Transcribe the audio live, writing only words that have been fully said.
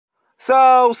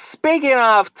So, speaking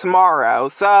of tomorrow,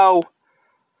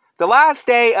 the last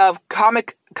day of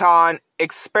Comic-Con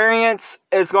experience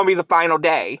is going to be the final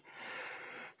day.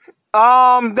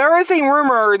 There is a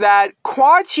rumor that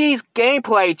Quan Chi's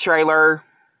gameplay trailer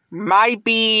might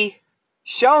be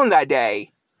shown that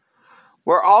day.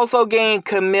 We're also getting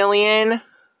Chameleon,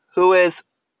 who is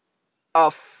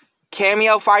a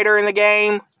cameo fighter in the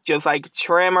game, just like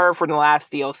Tremor from the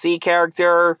last DLC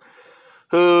character,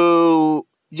 who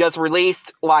just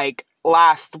released like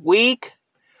last week,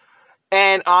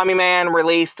 and Omni-Man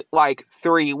released like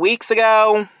 3 weeks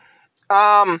ago.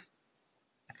 But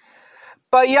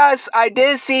yes, I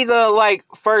did see the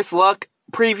first look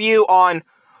preview on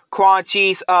Quan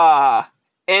Chi's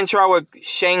intro with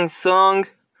Shang Tsung.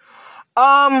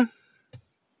 I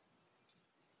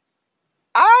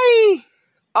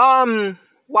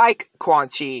like Quan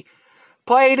Chi.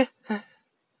 Played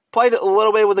a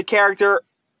little bit with the character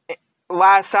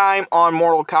last time on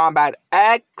Mortal Kombat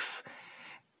X,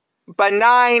 but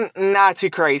 9, not too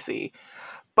crazy.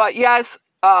 But yes,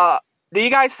 do you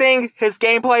guys think his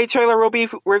gameplay trailer will be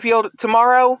revealed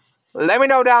tomorrow? Let me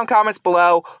know down in the comments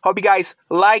below. Hope you guys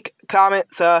like, comment,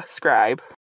 subscribe.